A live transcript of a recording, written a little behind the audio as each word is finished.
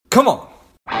Come on.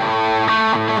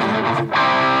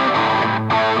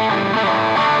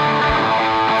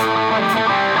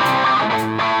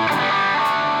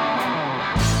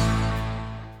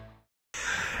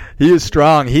 He is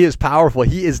strong. He is powerful.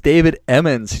 He is David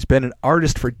Emmons. He's been an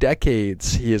artist for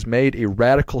decades. He has made a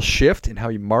radical shift in how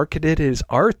he marketed his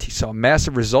art. He saw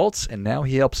massive results, and now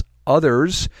he helps other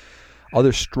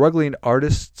struggling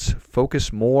artists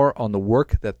focus more on the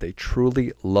work that they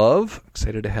truly love.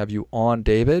 Excited to have you on,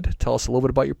 David. Tell us a little bit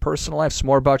about your personal life, some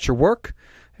more about your work,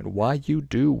 and why you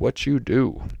do what you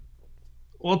do.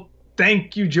 Well,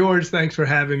 thank you, George. Thanks for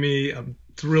having me. I'm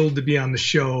thrilled to be on the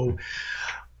show.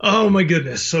 Oh, my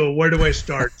goodness. So where do I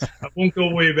start? I won't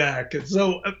go way back.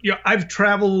 So I've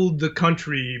traveled the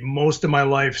country most of my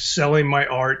life selling my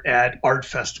art at art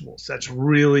festivals. That's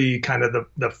really kind of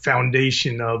the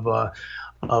foundation of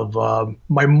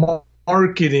my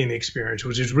marketing experience,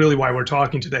 which is really why we're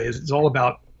talking today. It's all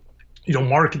about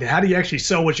marketing. How do you actually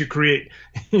sell what you create?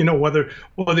 Whether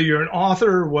you're an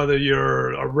author, whether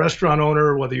you're a restaurant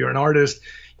owner, whether you're an artist,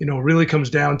 really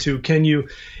comes down to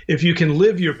if you can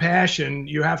live your passion,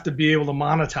 you have to be able to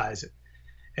monetize it.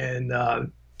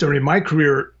 And during my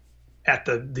career at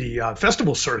the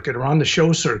festival circuit or on the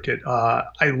show circuit,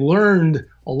 I learned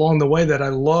along the way that I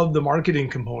love the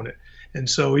marketing component. And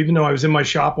so even though I was in my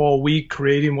shop all week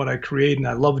creating what I create, and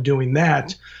I love doing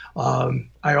that, I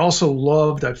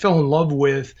fell in love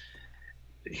with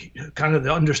kind of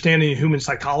the understanding of human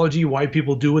psychology, why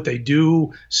people do what they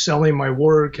do, selling my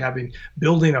work,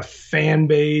 building a fan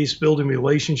base, building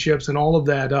relationships, and all of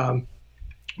that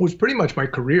was pretty much my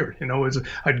career.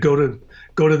 I'd go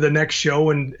to the next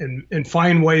show and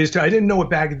find ways to. I didn't know it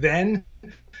back then,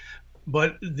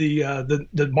 but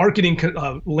the marketing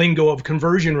lingo of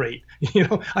conversion rate.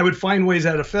 I would find ways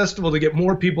at a festival to get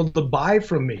more people to buy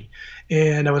from me,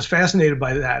 and I was fascinated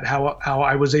by that. How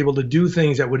I was able to do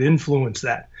things that would influence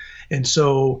that, and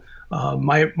so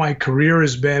my career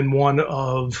has been one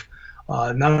of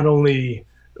not only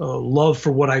love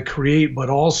for what I create,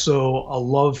 but also a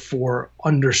love for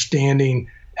understanding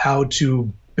how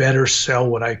to better sell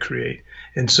what I create.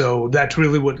 And so that's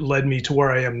really what led me to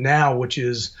where I am now, which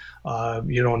is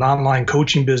an online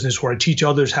coaching business where I teach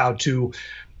others how to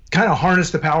kind of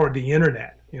harness the power of the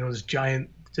internet.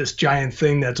 This giant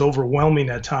thing that's overwhelming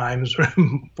at times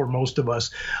for most of us.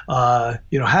 How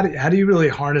do you really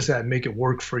harness that and make it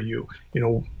work for you?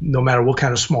 No matter what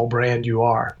kind of small brand you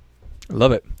are.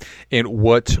 Love it. And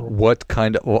what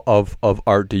kind of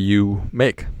art do you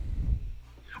make?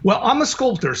 Well, I'm a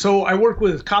sculptor, so I work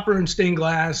with copper and stained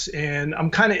glass, and I'm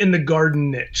kind of in the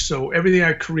garden niche. So everything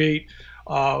I create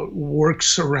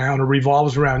revolves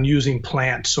around using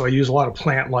plants. So I use a lot of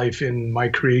plant life in my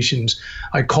creations.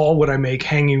 I call what I make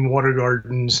hanging water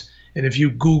gardens. And if you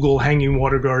Google hanging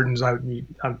water gardens, I'm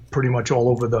pretty much all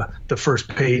over the first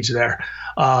page there.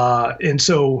 And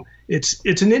so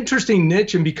it's an interesting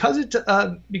niche, and because of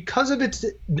its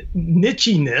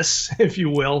nichiness, if you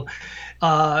will,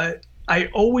 I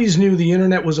always knew the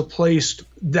internet was a place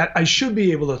that I should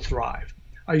be able to thrive.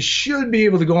 I should be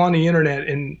able to go on the internet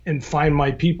and find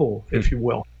my people, if you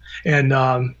will. And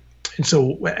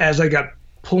so as I got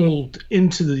pulled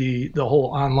into the whole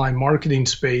online marketing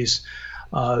space,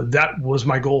 that was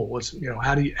my goal. Was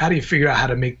how do you figure out how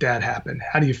to make that happen?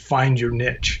 How do you find your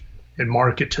niche and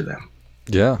market to them?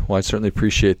 Yeah, well, I certainly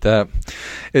appreciate that.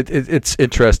 It's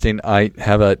interesting. I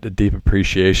have a deep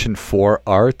appreciation for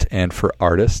art and for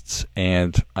artists,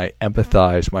 and I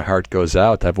empathize. My heart goes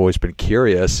out. I've always been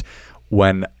curious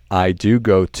when I do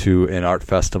go to an art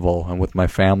festival and with my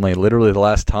family. Literally the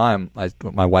last time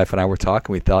my wife and I were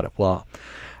talking, we thought, well,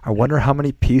 I wonder how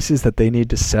many pieces that they need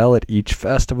to sell at each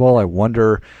festival. I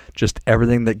wonder just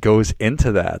everything that goes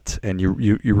into that. And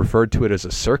you referred to it as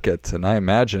a circuit, and I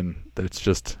imagine that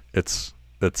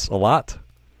it's a lot.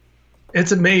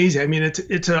 It's amazing. I mean,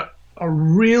 it's a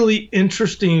really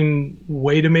interesting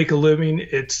way to make a living.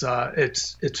 It's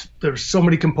there's so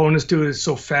many components to it. It's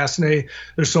so fascinating.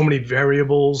 There's so many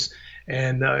variables,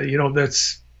 and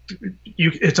it's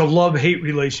a love-hate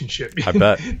relationship. I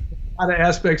bet. A lot of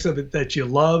aspects of it that you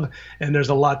love, and there's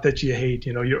a lot that you hate.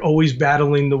 You're always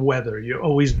battling the weather. You're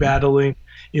always battling,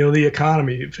 the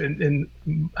economy. In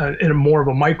a more of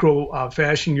a micro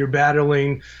fashion, you're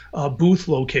battling booth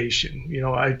location.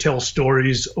 I tell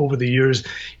stories over the years.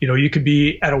 You could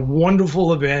be at a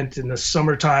wonderful event in the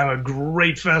summertime, a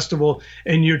great festival,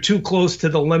 and you're too close to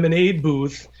the lemonade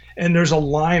booth, and there's a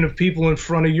line of people in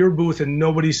front of your booth and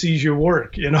nobody sees your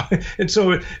work, And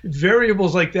so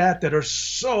variables like that are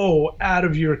so out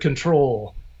of your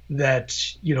control that,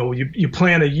 you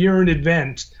plan a year in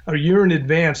advance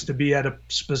to be at a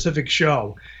specific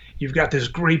show. you've got this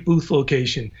great booth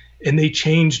location, and they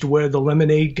changed where the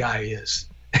lemonade guy is.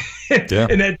 Yeah.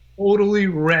 And that totally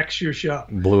wrecks your show.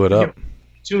 Blew it up.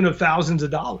 Tune of thousands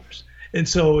of dollars. And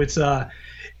so it's a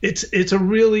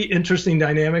really interesting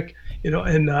dynamic,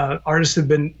 and artists have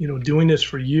been, doing this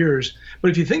for years.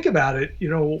 But if you think about it,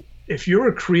 if you're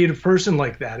a creative person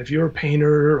like that, if you're a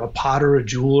painter, a potter, a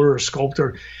jeweler, a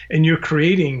sculptor, and you're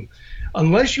creating,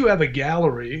 unless you have a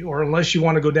gallery or unless you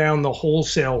want to go down the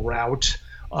wholesale route,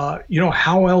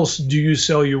 how else do you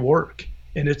sell your work?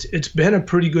 And it's been a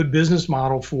pretty good business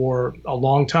model for a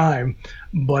long time,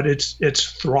 but it's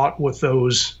fraught with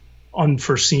those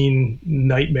unforeseen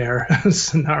nightmare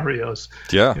scenarios.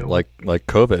 Yeah, like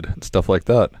COVID and stuff like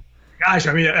that. Gosh,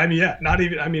 I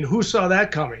mean, who saw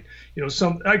that coming?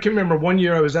 I can remember one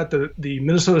year I was at the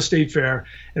Minnesota State Fair,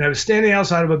 and I was standing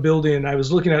outside of a building, and I was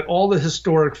looking at all the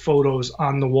historic photos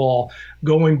on the wall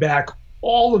going back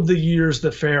all of the years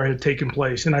the fair had taken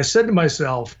place. And I said to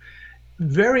myself,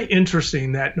 very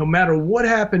interesting that no matter what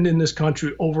happened in this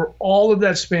country over all of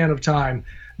that span of time,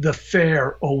 the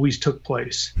fair always took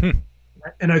place.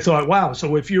 And I thought, wow,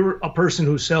 so if you're a person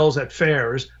who sells at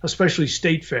fairs, especially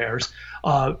state fairs,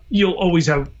 you'll always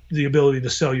have the ability to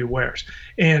sell your wares.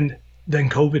 And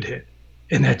then COVID hit,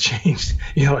 and that changed.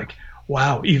 Like,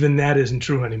 wow, even that isn't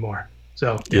true anymore.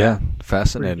 So yeah,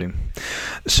 fascinating.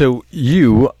 So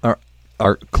you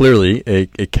are clearly a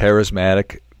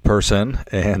charismatic person,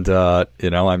 and I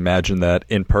imagine that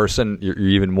in person you're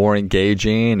even more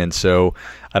engaging, and so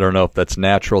I don't know if that's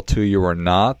natural to you or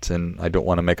not, and I don't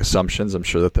want to make assumptions. I'm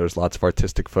sure that there's lots of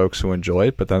artistic folks who enjoy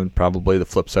it, but then probably the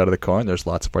flip side of the coin, there's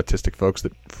lots of artistic folks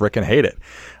that frickin' hate it.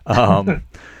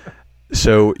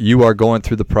 So you are going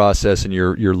through the process, and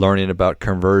you're learning about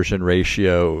conversion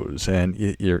ratios, and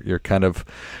you're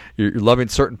loving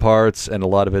certain parts, and a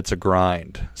lot of it's a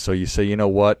grind. So you say, you know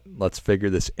what, let's figure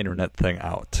this internet thing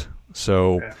out.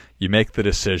 So you make the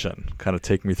decision. Kind of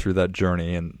take me through that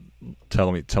journey and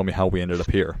tell me how we ended up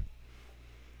here.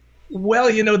 Well,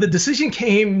 the decision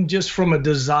came just from a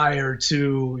desire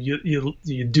to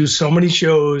you do so many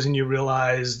shows, and you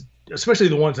realize, especially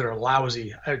the ones that are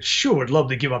lousy, I sure would love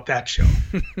to give up that show.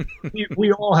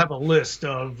 we all have a list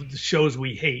of the shows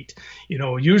we hate.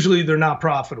 Usually they're not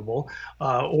profitable,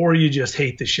 or you just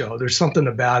hate the show. There's something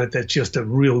about it that's just a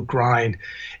real grind.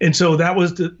 And so that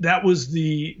was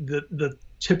the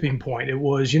tipping point. It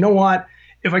was, you know what?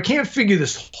 If I can't figure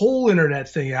this whole internet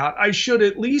thing out, I should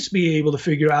at least be able to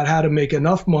figure out how to make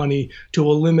enough money to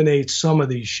eliminate some of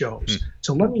these shows.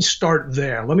 So let me start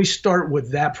there. Let me start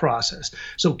with that process.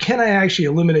 So can I actually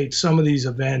eliminate some of these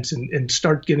events and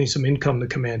start getting some income to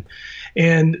come in?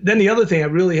 And then the other thing I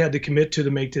really had to commit to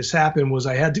make this happen was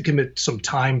I had to commit some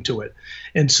time to it.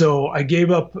 And so I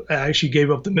actually gave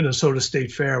up the Minnesota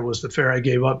State Fair was the fair I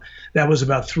gave up. That was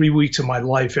about 3 weeks of my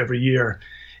life every year.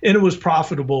 And it was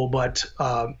profitable, but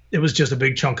it was just a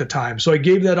big chunk of time. So I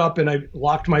gave that up, and I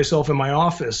locked myself in my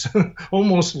office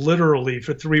almost literally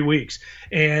for 3 weeks.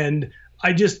 And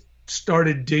I just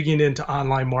started digging into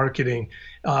online marketing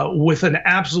with an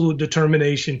absolute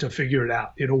determination to figure it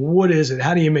out. What is it?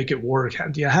 How do you make it work? How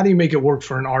do you make it work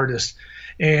for an artist?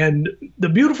 And the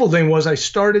beautiful thing was I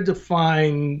started to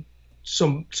find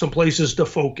some places to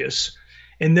focus.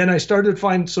 And then I started to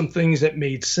find some things that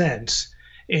made sense.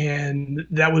 And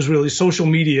that was really social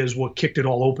media is what kicked it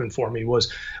all open for me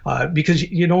was because,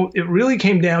 it really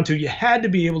came down to you had to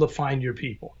be able to find your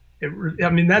people.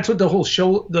 That's what the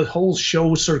whole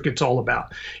show circuit's all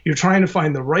about. You're trying to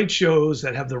find the right shows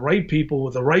that have the right people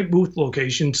with the right booth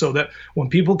location so that when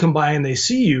people come by and they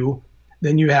see you,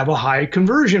 then you have a high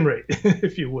conversion rate,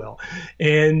 if you will,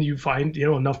 and you find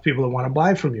enough people that want to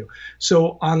buy from you.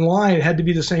 So online it had to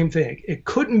be the same thing. It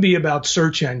couldn't be about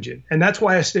search engine, and that's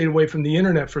why I stayed away from the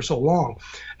internet for so long,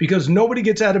 because nobody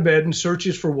gets out of bed and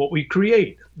searches for what we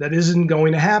create. That isn't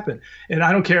going to happen. And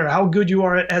I don't care how good you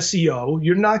are at SEO.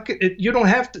 You don't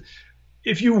have to.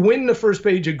 If you win the first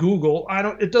page of Google,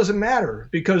 it doesn't matter,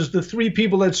 because the 3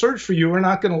 people that search for you are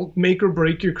not going to make or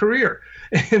break your career.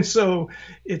 And so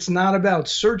it's not about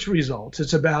search results.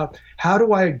 It's about how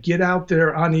do I get out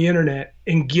there on the internet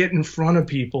and get in front of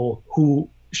people who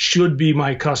should be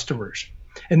my customers.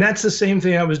 And that's the same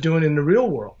thing I was doing in the real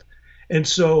world. And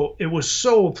so it was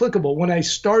so applicable when I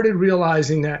started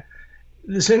realizing that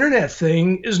this internet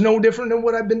thing is no different than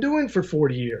what I've been doing for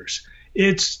 40 years.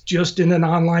 It's just in an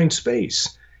online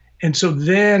space. And so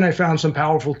then I found some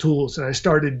powerful tools, and I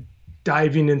started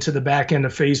diving into the back end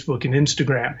of Facebook and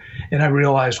Instagram. And I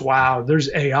realized, wow, there's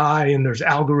AI and there's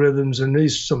algorithms, and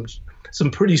there's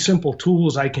some pretty simple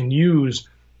tools I can use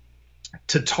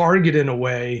to target in a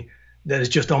way that is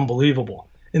just unbelievable.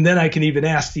 And then I can even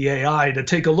ask the AI to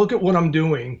take a look at what I'm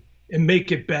doing and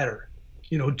make it better.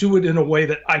 Do it in a way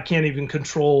that I can't even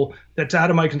control, that's out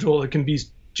of my control. It can be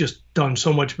just done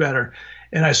so much better.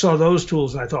 And I saw those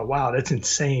tools and I thought, wow, that's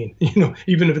insane.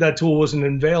 Even if that tool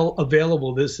wasn't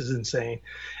available, this is insane.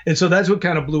 And so that's what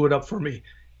kind of blew it up for me.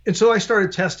 And so I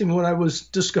started testing what I was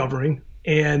discovering,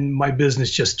 and my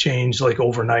business just changed like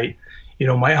overnight.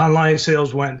 My online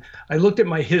sales I looked at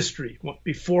my history.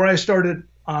 Before I started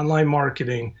online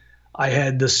marketing, I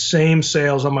had the same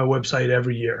sales on my website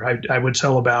every year. I would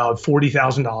sell about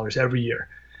 $40,000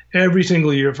 every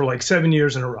single year for like 7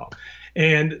 years in a row.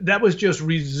 And that was just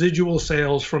residual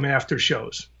sales from after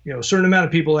shows. A certain amount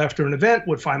of people after an event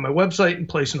would find my website and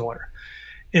place an order.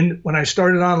 And when I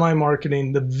started online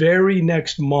marketing, the very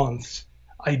next month,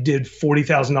 I did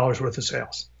 $40,000 worth of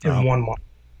sales in 1 month.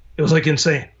 It was like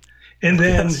insane. And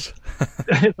then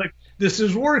like, this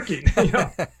is working.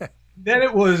 Then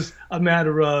it was a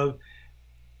matter of,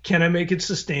 can I make it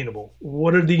sustainable?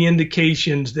 What are the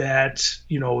indications that,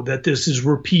 that this is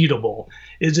repeatable?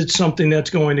 Is it something that's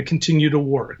going to continue to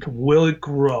work? Will it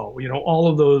grow? All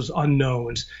of those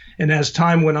unknowns. And as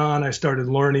time went on, I started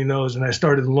learning those, and I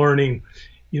started learning,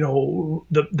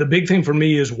 the big thing for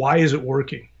me is, why is it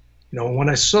working? When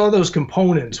I saw those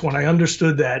components, when I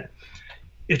understood that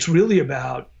it's really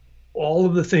about all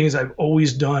of the things I've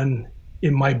always done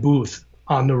in my booth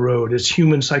on the road. It's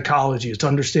human psychology. It's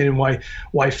understanding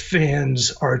why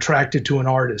fans are attracted to an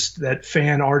artist, that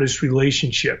fan-artist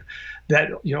relationship,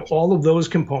 that, all of those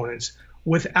components.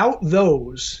 Without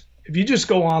those, if you just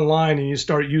go online and you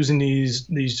start using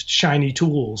these shiny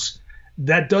tools,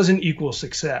 that doesn't equal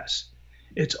success.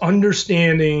 It's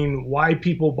understanding why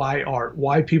people buy art,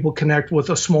 why people connect with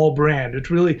a small brand.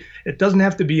 It doesn't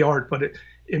have to be art, but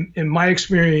in my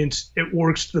experience, it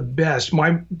works the best.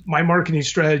 My marketing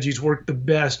strategies work the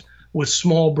best with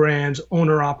small brands,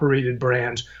 owner-operated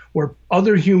brands, where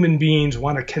other human beings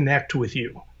want to connect with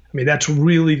you. That's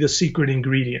really the secret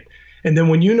ingredient. And then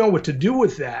when you know what to do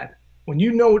with that, when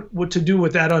you know what to do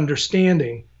with that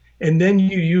understanding, and then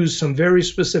you use some very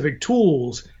specific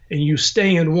tools and you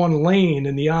stay in one lane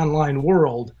in the online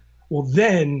world, well,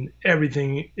 then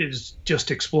everything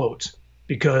just explodes,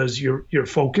 because you're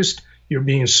focused. You're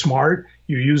being smart.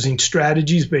 You're using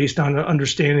strategies based on an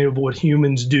understanding of what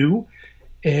humans do.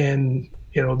 And,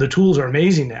 the tools are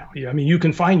amazing now. You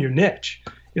can find your niche.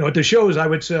 At the shows,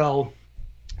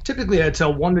 typically I'd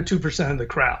sell 1% to 2% of the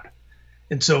crowd.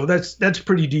 And so that's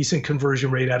pretty decent conversion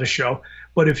rate at a show.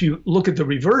 But if you look at the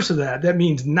reverse of that, that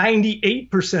means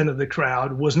 98% of the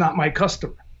crowd was not my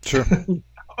customer. Sure.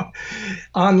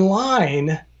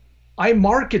 Online, I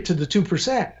market to the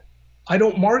 2%. I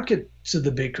don't market to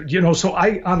the big, so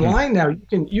online now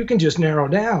you can just narrow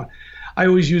down. I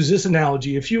always use this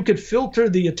analogy. If you could filter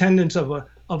the attendance of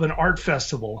an art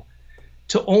festival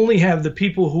to only have the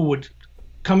people who would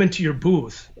come into your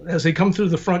booth, as they come through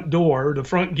the front door, the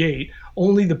front gate,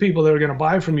 only the people that are going to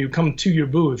buy from you come to your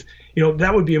booth,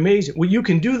 that would be amazing. Well, you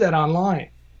can do that online.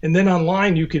 And then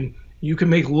online you can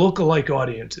make lookalike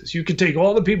audiences. You can take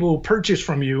all the people who purchase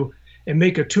from you and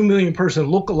make a 2 million person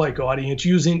lookalike audience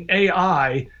using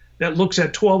AI that looks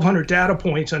at 1,200 data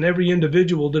points on every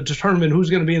individual to determine who's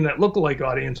going to be in that lookalike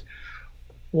audience.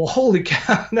 Well, holy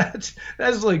cow, that's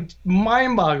like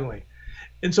mind-boggling.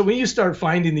 And so when you start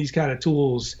finding these kind of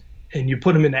tools and you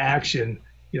put them into action,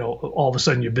 all of a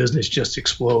sudden your business just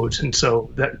explodes. And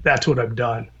so that's what I've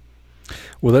done.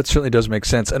 Well, that certainly does make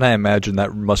sense. And I imagine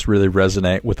that must really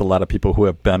resonate with a lot of people who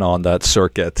have been on that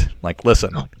circuit. Like,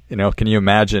 listen, can you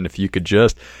imagine if you could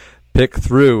just pick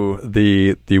through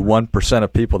the 1%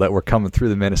 of people that were coming through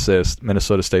the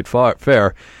Minnesota State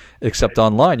Fair, except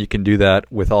online, you can do that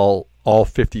with all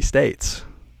 50 states.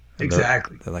 And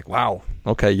exactly. They're like, wow,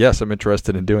 okay, yes, I'm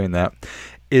interested in doing that.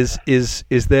 Is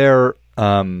there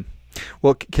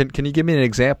well, can you give me an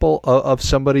example of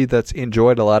somebody that's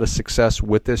enjoyed a lot of success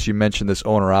with this? You mentioned this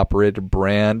owner-operated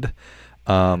brand.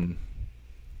 Yeah,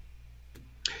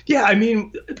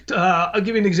 I'll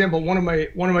give you an example. One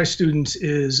of my students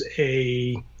is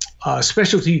a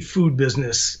specialty food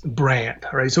business brand.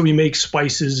 Right, so he makes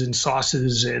spices and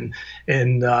sauces and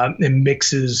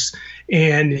mixes,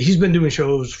 and he's been doing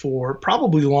shows for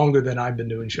probably longer than I've been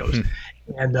doing shows,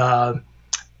 and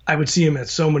I would see him at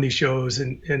so many shows,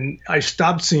 and I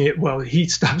stopped seeing it. Well, he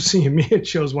stopped seeing me at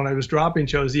shows when I was dropping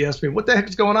shows. He asked me, "What the heck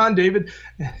is going on, David?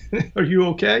 Are you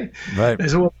okay?" Right. I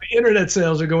said, "Well, my internet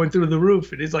sales are going through the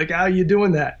roof." And he's like, "How are you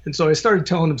doing that?" And so I started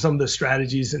telling him some of the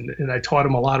strategies, and I taught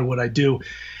him a lot of what I do.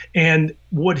 And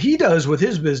what he does with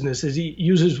his business is he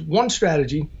uses one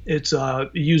strategy. He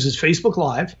uses Facebook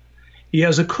Live. He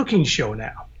has a cooking show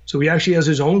now. So he actually has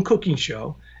his own cooking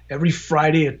show. every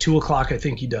Friday at 2 o'clock. I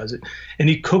think he does it, and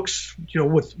he cooks,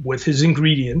 with his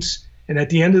ingredients. And at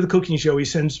the end of the cooking show, he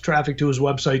sends traffic to his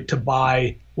website to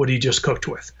buy what he just cooked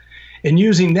with. And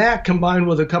using that combined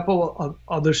with a couple of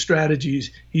other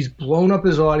strategies, he's blown up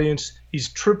his audience. He's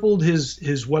tripled his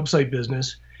website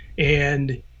business,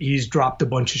 and he's dropped a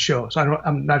bunch of shows.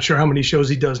 I'm not sure how many shows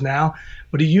he does now,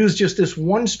 but he used just this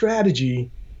one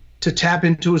strategy to tap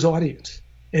into his audience,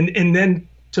 and then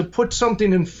to put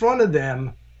something in front of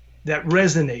them that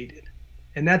resonated.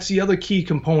 And that's the other key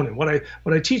component. What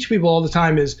I teach people all the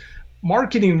time is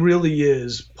marketing really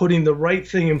is putting the right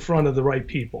thing in front of the right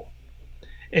people.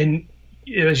 And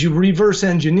as you reverse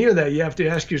engineer that, you have to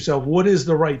ask yourself, what is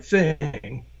the right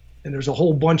thing? And there's a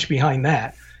whole bunch behind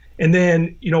that. And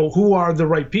then, who are the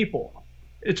right people?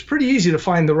 It's pretty easy to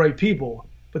find the right people,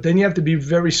 but then you have to be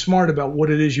very smart about what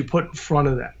it is you put in front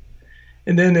of them.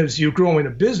 And then as you're growing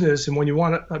a business, and when you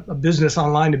want a business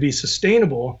online to be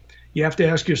sustainable, you have to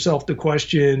ask yourself the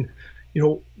question,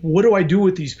 what do I do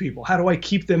with these people? How do I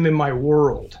keep them in my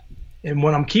world? And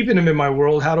when I'm keeping them in my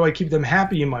world, how do I keep them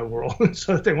happy in my world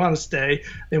so that they want to stay,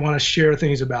 they want to share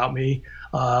things about me,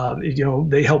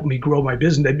 they help me grow my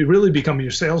business. They really become your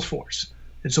sales force.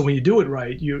 And so when you do it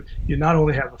right, you not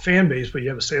only have a fan base, but you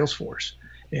have a sales force.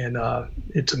 And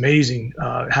it's amazing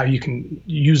how you can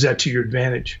use that to your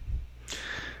advantage.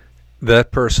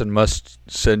 That person must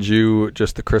send you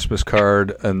just the Christmas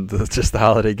card and just the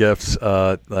holiday gifts.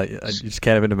 I just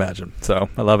can't even imagine. So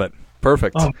I love it.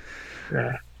 Perfect.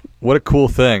 Yeah. What a cool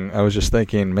thing. I was just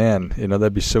thinking, man,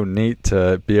 that'd be so neat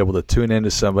to be able to tune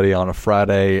into somebody on a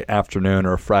Friday afternoon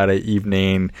or a Friday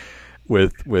evening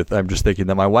with I'm just thinking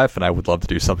that my wife and I would love to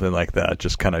do something like that.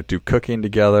 Just kind of do cooking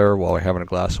together while we're having a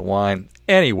glass of wine.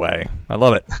 Anyway, I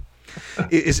love it.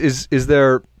 Is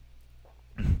there,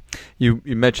 you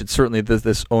mentioned certainly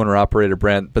this owner operator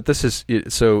brand, but this is,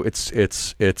 so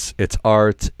it's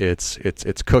art,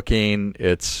 it's cooking,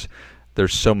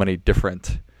 there's so many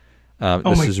different,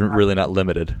 this is really not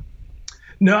limited.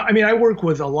 No, I work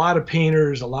with a lot of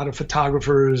painters, a lot of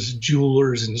photographers,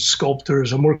 jewelers, and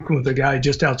sculptors. I'm working with a guy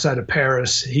just outside of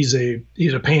Paris. He's a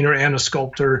painter and a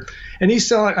sculptor, and he's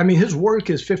selling. His work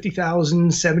is $50,000,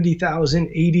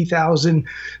 $70,000, $80,000.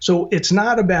 So it's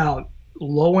not about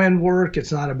low end work.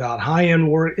 It's not about high end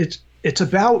work. It's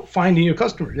about finding your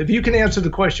customers. If you can answer the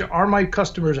question, are my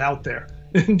customers out there?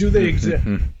 Do they exist?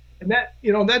 And that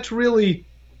that's really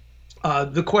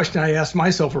the question I asked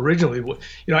myself originally.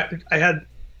 I had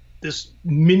this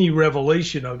mini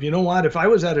revelation of, if I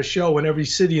was at a show in every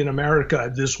city in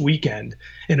America this weekend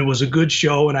and it was a good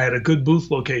show and I had a good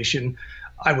booth location,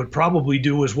 I would probably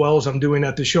do as well as I'm doing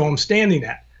at the show I'm standing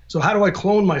at. So how do I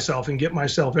clone myself and get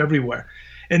myself everywhere?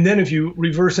 And then if you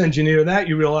reverse engineer that,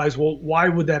 you realize, well, why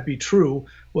would that be true?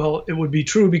 Well, it would be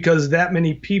true because that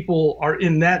many people are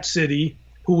in that city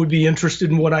who would be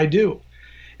interested in what I do.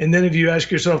 And then if you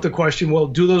ask yourself the question, well,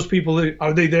 do those people,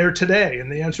 are they there today?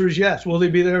 And the answer is yes. Will they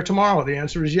be there tomorrow? The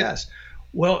answer is yes.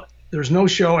 Well, there's no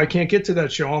show. I can't get to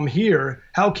that show. I'm here.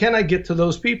 How can I get to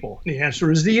those people? And the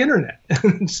answer is the internet.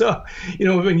 So,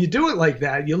 when you do it like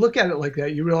that, you look at it like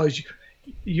that, you realize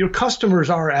your customers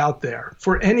are out there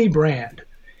for any brand.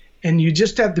 And you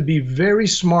just have to be very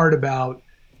smart about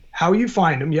how you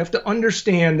find them. You have to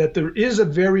understand that there is a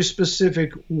very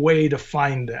specific way to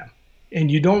find them. And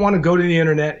you don't want to go to the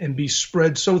internet and be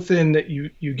spread so thin that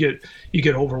you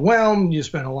get overwhelmed. You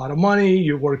spend a lot of money.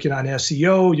 You're working on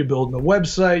SEO. You're building a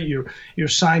website. You're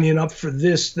signing up for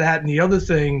this, that, and the other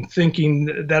thing,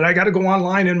 thinking that I got to go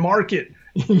online and market.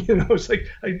 It's like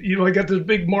I got this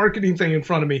big marketing thing in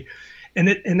front of me,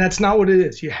 and that's not what it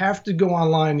is. You have to go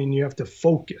online and you have to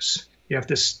focus. You have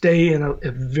to stay in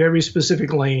a very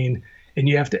specific lane, and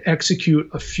you have to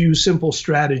execute a few simple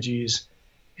strategies.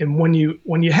 And when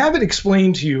you have it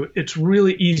explained to you, it's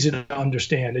really easy to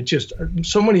understand. It just,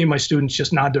 so many of my students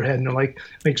just nod their head and they're like,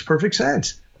 makes perfect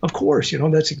sense. Of course,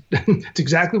 that's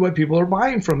exactly what people are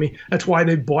buying from me. That's why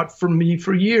they bought from me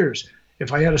for years.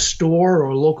 If I had a store or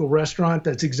a local restaurant,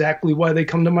 that's exactly why they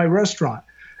come to my restaurant.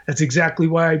 That's exactly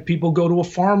why people go to a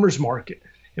farmer's market.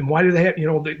 And why do they have,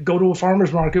 they go to a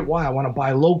farmer's market? Why? I want to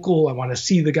buy local. I want to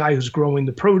see the guy who's growing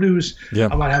the produce. Yeah.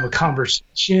 I want to have a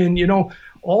conversation.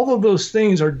 All of those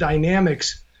things are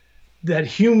dynamics that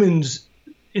humans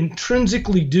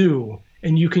intrinsically do,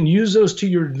 and you can use those to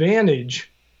your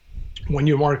advantage when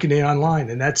you're marketing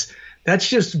online. And that's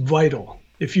just vital.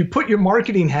 If you put your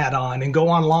marketing hat on and go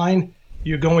online,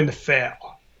 you're going to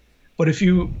fail. But if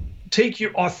you take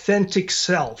your authentic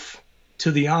self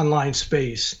to the online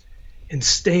space and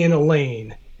stay in a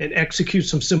lane and execute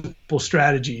some simple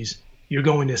strategies, you're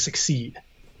going to succeed.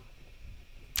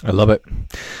 I love it.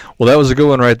 Well, that was a good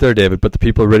one right there, David, but the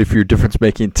people are ready for your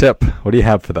difference-making tip. What do you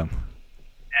have for them?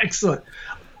 Excellent.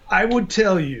 I would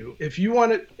tell you, if you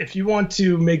want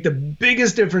to make the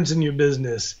biggest difference in your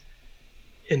business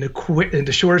in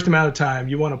the shortest amount of time,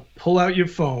 you want to pull out your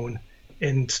phone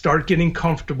and start getting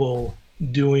comfortable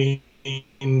doing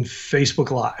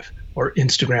Facebook Live or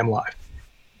Instagram Live.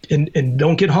 And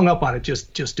don't get hung up on it.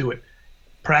 Just do it.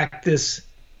 Practice,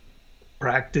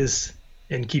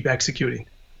 and keep executing.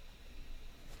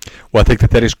 Well, I think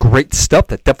that is great stuff.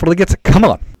 That definitely gets it. Come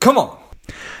on.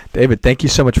 David, thank you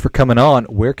so much for coming on.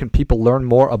 Where can people learn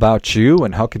more about you,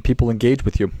 and how can people engage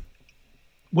with you?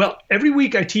 Well, every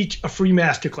week I teach a free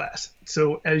masterclass.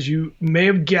 So as you may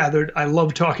have gathered, I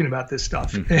love talking about this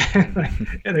stuff.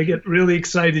 And I get really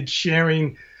excited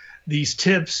sharing these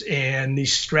tips and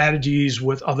these strategies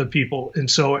with other people.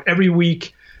 And so every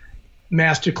week,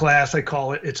 masterclass, I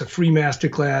call it. It's a free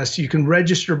masterclass. You can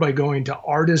register by going to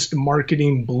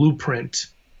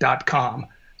artistmarketingblueprint.com.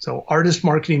 So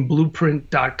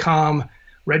artistmarketingblueprint.com.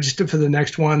 Register for the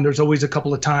next one. There's always a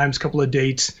couple of times, couple of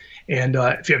dates. And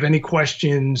if you have any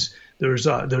questions, there's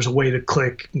a way to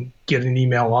click and get an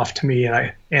email off to me, and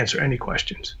I answer any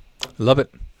questions. Love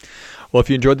it. Well, if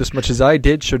you enjoyed this as much as I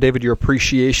did, show David your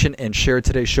appreciation and share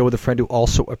today's show with a friend who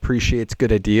also appreciates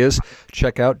good ideas.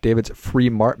 Check out David's free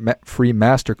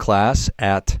masterclass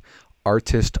at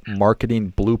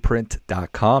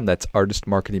artistmarketingblueprint.com. That's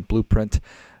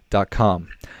artistmarketingblueprint.com.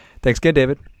 Thanks again,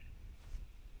 David.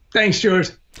 Thanks, George.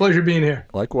 Pleasure being here.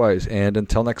 Likewise. And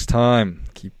until next time,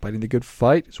 keep fighting the good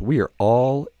fight, as we are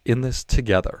all in this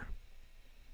together.